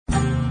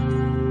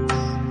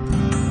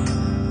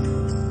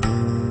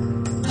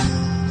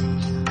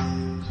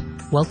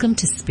Welcome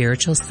to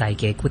Spiritual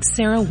Psychic with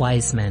Sarah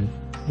Wiseman,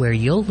 where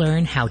you'll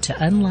learn how to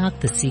unlock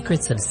the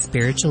secrets of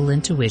spiritual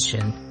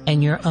intuition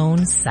and your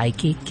own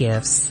psychic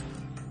gifts.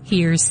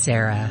 Here's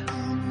Sarah.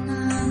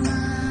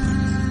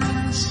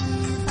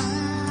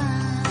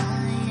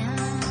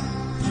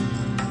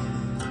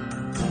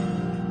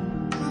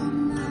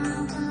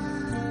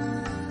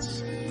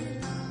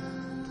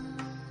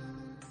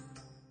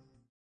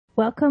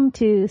 Welcome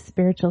to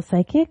Spiritual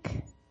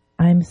Psychic.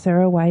 I'm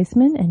Sarah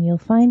Wiseman, and you'll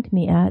find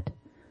me at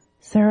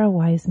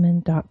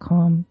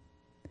sarahwiseman.com.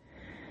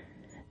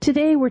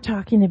 Today we're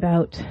talking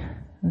about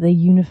the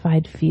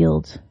unified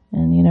field.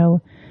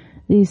 And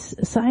these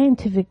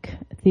scientific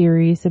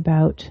theories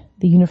about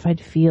the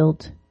unified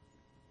field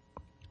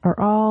are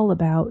all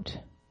about,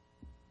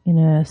 in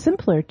a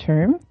simpler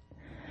term,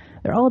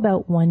 they're all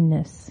about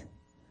oneness.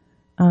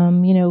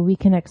 We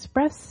can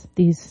express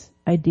these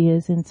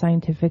ideas in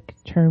scientific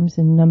terms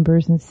and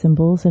numbers and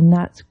symbols, and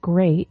that's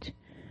great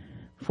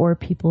for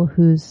people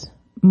whose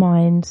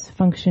minds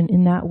function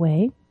in that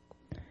way.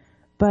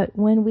 But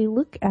when we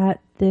look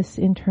at this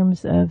in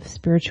terms of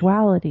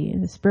spirituality,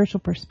 the spiritual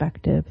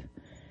perspective,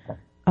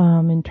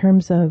 in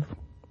terms of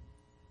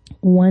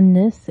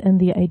oneness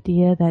and the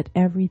idea that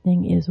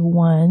everything is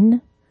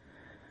one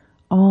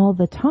all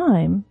the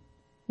time,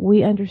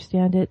 we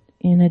understand it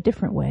in a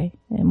different way,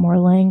 a more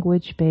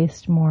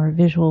language-based, more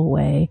visual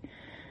way,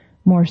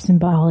 more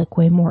symbolic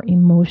way, more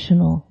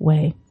emotional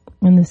way.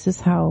 And this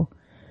is how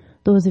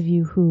those of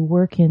you who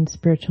work in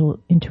spiritual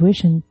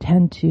intuition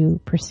tend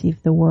to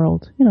perceive the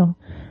world.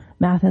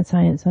 Math and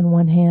science on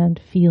one hand,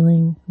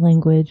 feeling,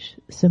 language,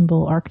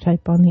 symbol,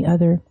 archetype on the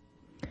other,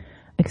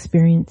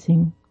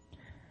 experiencing.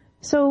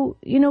 So,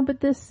 but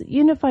this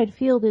unified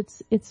field,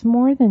 it's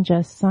more than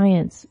just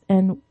science,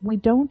 and we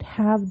don't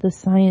have the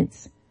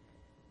science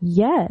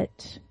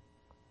yet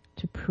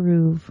to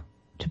prove,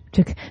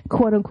 to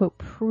quote unquote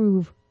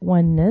prove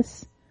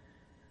oneness,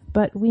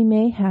 but we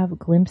may have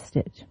glimpsed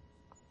it.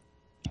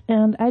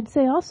 And I'd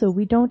say also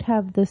we don't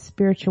have the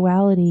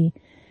spirituality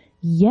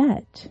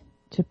yet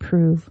to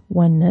prove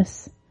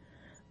oneness,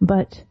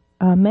 but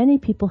many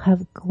people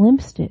have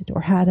glimpsed it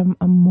or had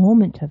a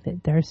moment of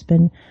it. There's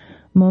been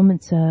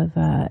moments of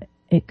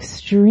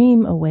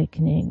extreme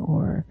awakening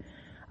or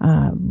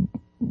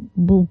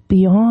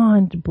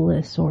beyond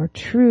bliss or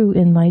true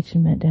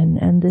enlightenment,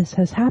 and this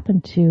has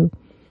happened to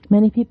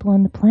many people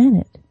on the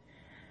planet.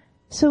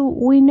 So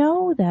we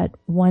know that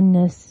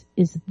oneness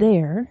is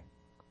there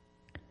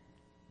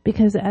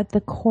because at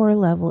the core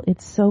level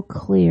it's so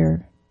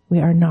clear we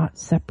are not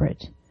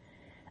separate.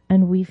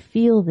 And we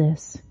feel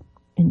this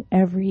in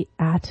every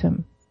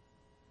atom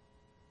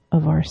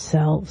of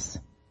ourselves.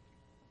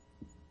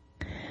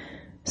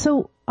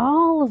 So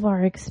all of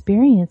our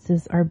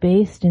experiences are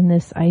based in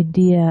this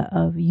idea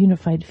of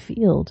unified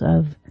field,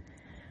 of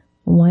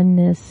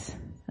oneness,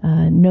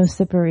 no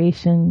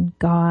separation,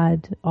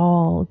 God,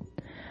 all,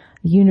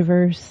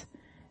 universe,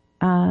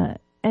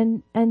 and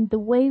the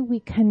way we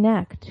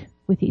connect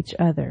with each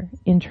other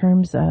in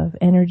terms of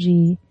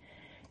energy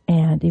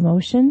and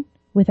emotion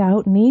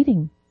without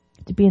needing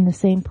to be in the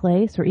same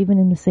place or even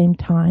in the same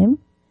time.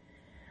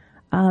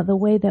 The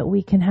way that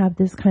we can have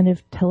this kind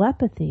of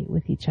telepathy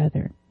with each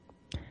other.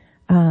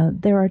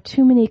 There are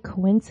too many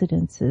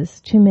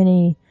coincidences, too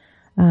many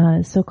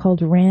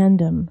so-called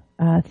random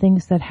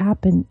things that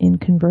happen in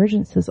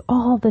convergences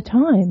all the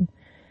time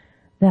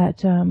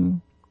that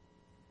are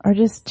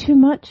just too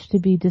much to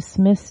be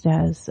dismissed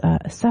as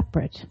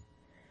separate.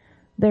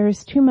 There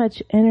is too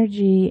much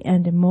energy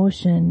and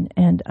emotion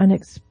and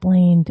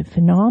unexplained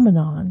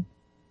phenomenon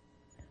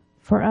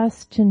for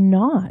us to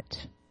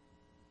not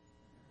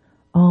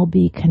all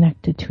be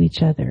connected to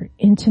each other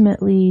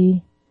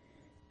intimately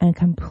and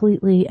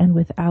completely and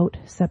without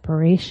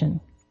separation.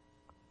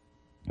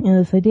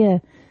 This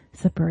idea,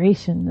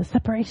 the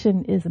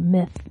separation is a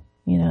myth.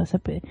 You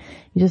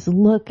just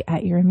look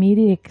at your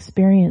immediate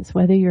experience,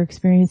 whether your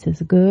experience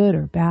is good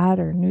or bad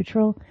or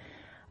neutral.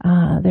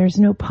 There's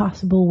no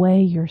possible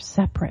way you're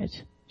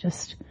separate.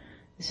 It's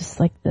just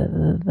like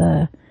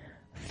the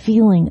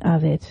feeling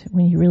of it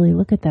when you really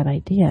look at that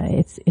idea.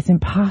 It's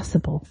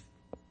impossible.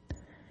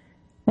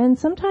 And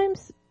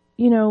sometimes,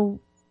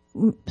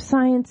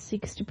 science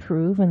seeks to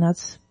prove, and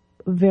that's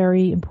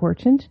very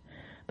important,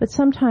 but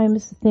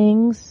sometimes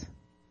things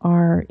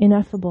are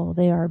ineffable.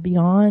 They are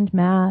beyond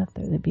math,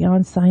 they're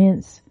beyond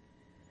science,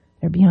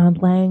 they're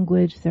beyond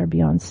language, they're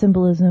beyond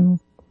symbolism.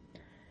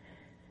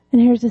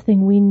 And here's the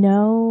thing, we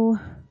know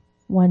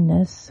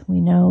oneness,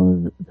 we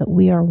know that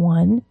we are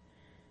one,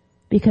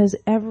 because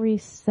every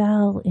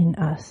cell in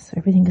us,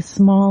 everything is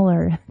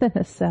smaller than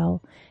a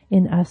cell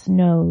in us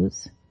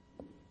knows.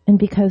 And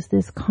because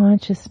this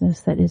consciousness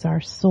that is our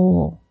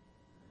soul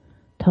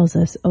tells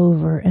us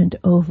over and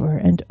over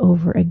and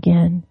over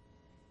again,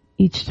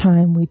 each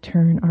time we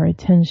turn our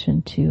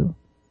attention to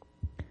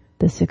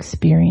this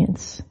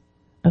experience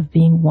of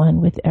being one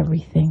with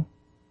everything.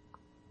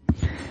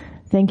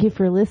 Thank you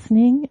for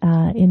listening.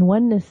 In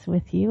oneness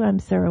with you, I'm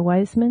Sarah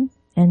Wiseman,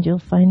 and you'll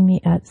find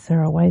me at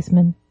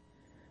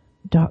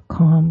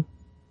sarahwiseman.com.